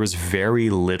life, there was very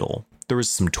little. There was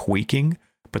some tweaking,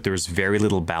 but there was very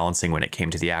little balancing when it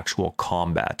came to the actual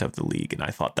combat of the league. And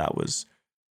I thought that was,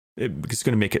 it's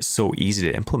going to make it so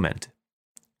easy to implement.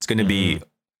 It's going to be,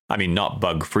 I mean, not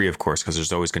bug free, of course, because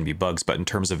there's always going to be bugs, but in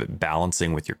terms of it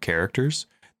balancing with your characters,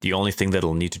 the only thing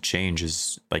that'll need to change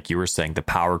is, like you were saying, the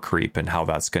power creep and how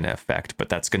that's going to affect. But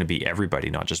that's going to be everybody,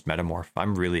 not just Metamorph.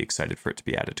 I'm really excited for it to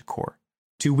be added to core.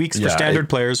 2 weeks for standard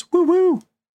players. Woo woo.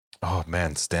 Oh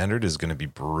man, standard is going to be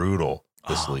brutal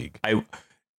this league. I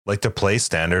like to play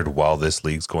standard while this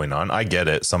league's going on. I get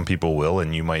it. Some people will,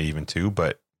 and you might even too.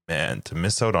 But man, to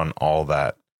miss out on all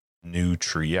that new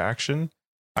tree action,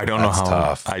 I don't know how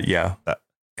tough.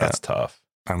 That's tough.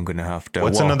 I'm gonna have to.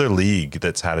 What's another league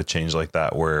that's had a change like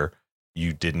that where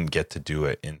you didn't get to do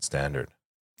it in standard?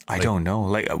 I don't know.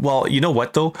 Like, well, you know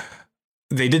what though?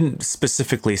 They didn't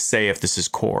specifically say if this is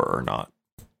core or not.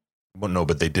 Well, no,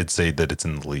 but they did say that it's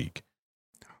in the league.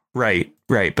 Right.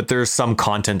 But there's some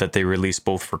content that they release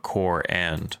both for core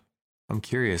and. I'm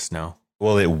curious now.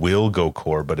 Well, it will go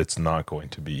core, but it's not going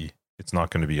to be. It's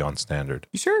not going to be on standard.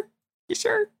 You sure?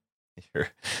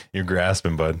 You're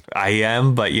grasping, bud. I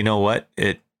am, but you know what?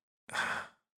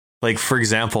 Like, for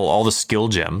example, all the skill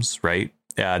gems, right?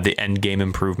 The end game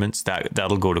improvements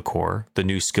that'll go to core. The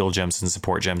new skill gems and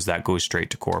support gems that go straight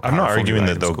to core. I'm not arguing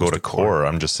that they'll go to core.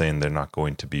 I'm just saying they're not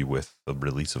going to be with the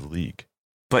release of League.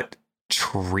 But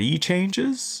tree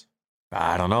changes?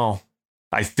 I don't know.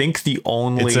 I think the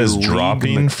only it says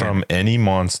dropping from any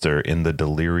monster in the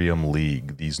Delirium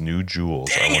League. These new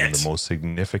jewels are one of the most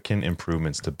significant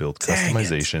improvements to build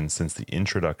customization since the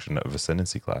introduction of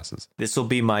Ascendancy classes. This will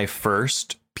be my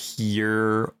first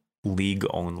pure league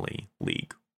only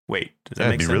league. Wait, does that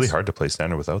make sense? It'd be really hard to play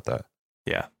standard without that.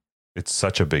 Yeah. It's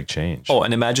such a big change. Oh,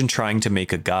 and imagine trying to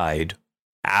make a guide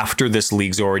after this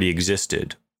league's already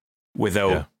existed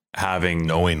without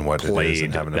knowing what it is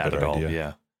and having a better idea.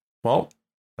 Yeah. Well,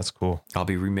 that's cool. I'll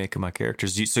be remaking my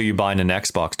characters. So you buying an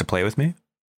Xbox to play with me?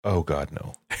 Oh God,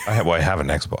 no. I have an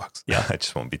Xbox. Yeah, I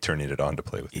just won't be turning it on to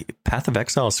play with you. Path of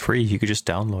Exile is free. You could just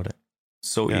download it.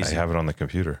 So easy. I have it on the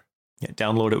computer. Yeah,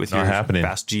 download it with your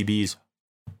fast GBs.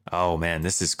 Oh man,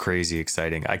 this is crazy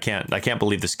exciting. I can't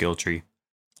believe the skill tree.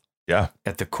 Yeah.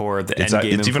 At the core, the end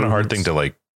game. It's even a hard thing to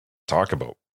like talk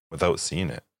about without seeing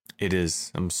it. It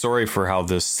is. I'm sorry for how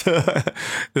this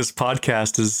this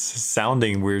podcast is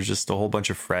sounding. We're just a whole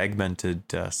bunch of fragmented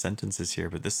sentences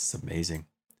here, but this is amazing.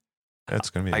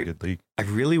 That's going to be a good league. I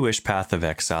really wish Path of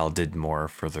Exile did more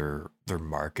for their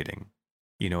marketing.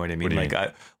 You know what I mean?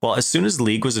 As soon as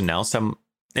League was announced, and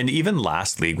even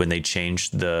last League when they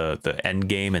changed the end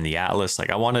game and the Atlas,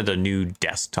 like I wanted a new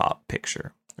desktop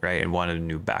picture. Right, and wanted a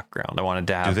new background. I wanted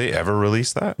to have. Do they ever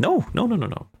release that? No.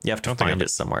 You have to find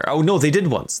it somewhere. Oh no, they did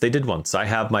once. I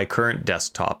have my current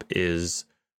desktop is,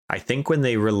 I think when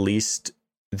they released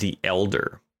the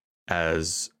Elder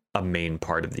as a main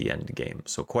part of the end game.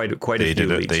 So quite a few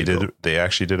leagues ago. They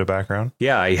actually did a background.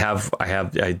 Yeah, I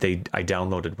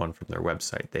downloaded one from their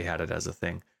website. They had it as a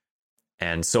thing,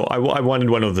 and so I wanted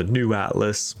one of the new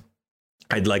Atlas.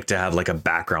 I'd like to have like a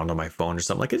background on my phone or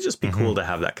something. Like it'd just be cool to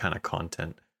have that kind of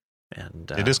content.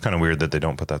 And it is kind of weird that they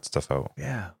don't put that stuff out.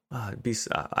 Yeah, it'd be.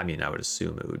 I mean, I would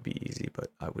assume it would be easy,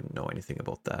 but I wouldn't know anything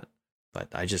about that. But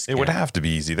it would have to be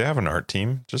easy. They have an art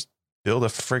team. Just build a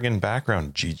friggin'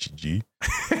 background. GGG.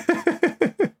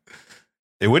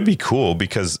 It would be cool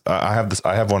because I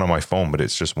have one on my phone, but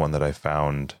it's just one that I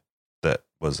found that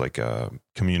was like a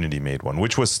community made one,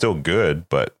 which was still good.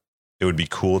 But it would be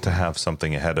cool to have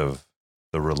something ahead of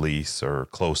the release or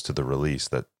close to the release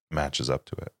that matches up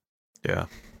to it. Yeah.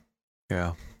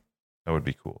 That would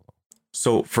be cool.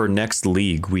 So for next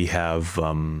league, we have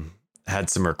had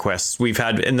some requests we've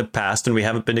had in the past, and we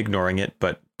haven't been ignoring it.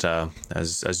 But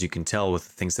as you can tell with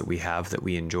the things that we have that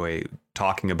we enjoy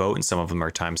talking about, and some of them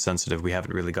are time sensitive, we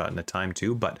haven't really gotten the time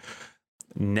to. But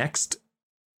next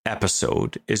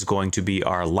episode is going to be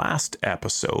our last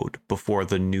episode before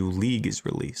the new league is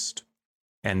released.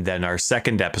 And then our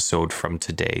second episode from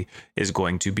today is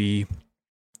going to be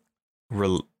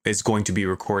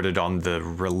recorded on the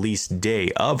release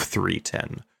day of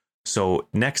 310. So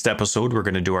next episode, we're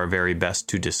going to do our very best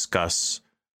to discuss,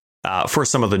 for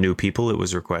some of the new people, it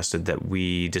was requested that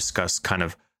we discuss kind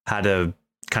of how to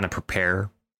kind of prepare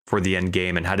for the end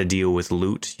game and how to deal with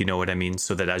loot, you know what I mean?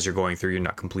 So that as you're going through, you're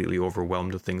not completely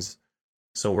overwhelmed with things.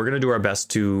 So we're going to do our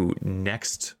best to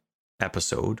next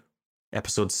episode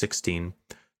 16,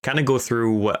 kind of go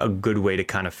through what a good way to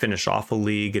kind of finish off a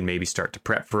league and maybe start to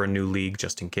prep for a new league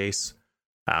just in case.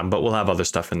 But we'll have other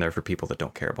stuff in there for people that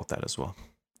don't care about that as well.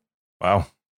 Wow.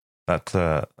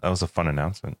 That was a fun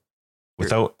announcement.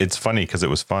 It's funny because it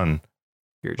was fun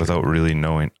without really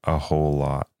knowing a whole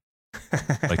lot.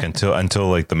 Like until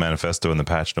like the manifesto and the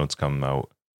patch notes come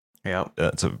out. Yeah.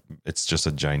 It's just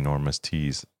a ginormous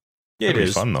tease. Yeah, it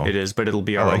is fun though. It is, but it'll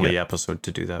be our only episode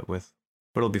to do that with.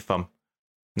 But it'll be fun.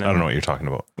 I don't know what you're talking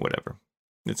about. Whatever.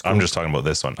 It's cool. I'm just talking about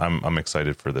this one. I'm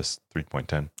excited for this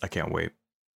 3.10. I can't wait.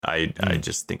 I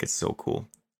just think it's so cool.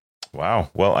 Wow.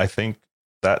 Well, I think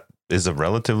that is a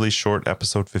relatively short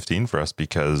episode 15 for us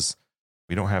because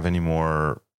we don't have any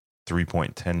more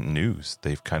 3.10 news.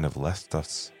 They've kind of left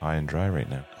us high and dry right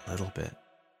now. A little bit.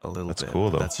 That's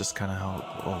cool though. That's just kind of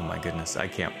how, oh my goodness. I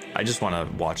just want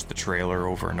to watch the trailer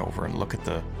over and over and look at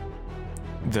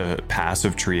the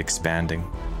passive tree expanding.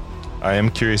 I am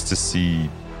curious to see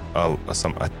a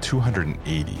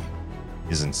 280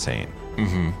 is insane.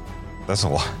 Mm-hmm. That's a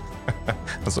lot.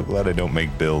 I'm so glad I don't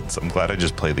make builds. I'm glad I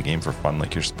just play the game for fun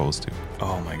like you're supposed to.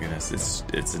 Oh my goodness.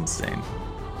 It's insane.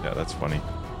 Yeah, that's funny.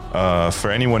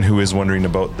 For anyone who is wondering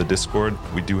about the Discord,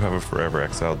 we do have a Forever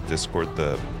Exiled Discord.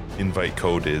 The invite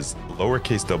code is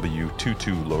lowercase w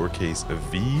 22 lowercase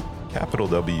v capital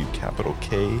W capital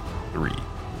K 3.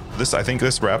 I think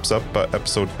this wraps up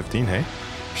episode 15. Hey,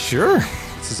 sure.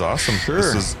 This is awesome. Sure.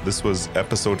 This was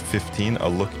episode 15. A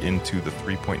look into the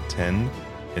 3.10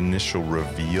 initial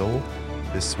reveal.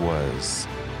 This was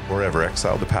Forever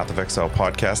Exile, the Path of Exile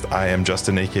podcast. I am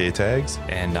Justin, aka Tags.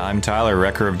 And I'm Tyler,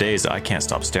 Wrecker of Days. I can't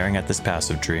stop staring at this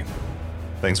passive tree.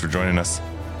 Thanks for joining us.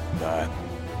 Bye.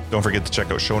 Don't forget to check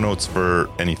out show notes for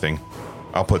anything.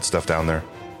 I'll put stuff down there.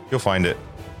 You'll find it.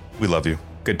 We love you.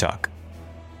 Good talk.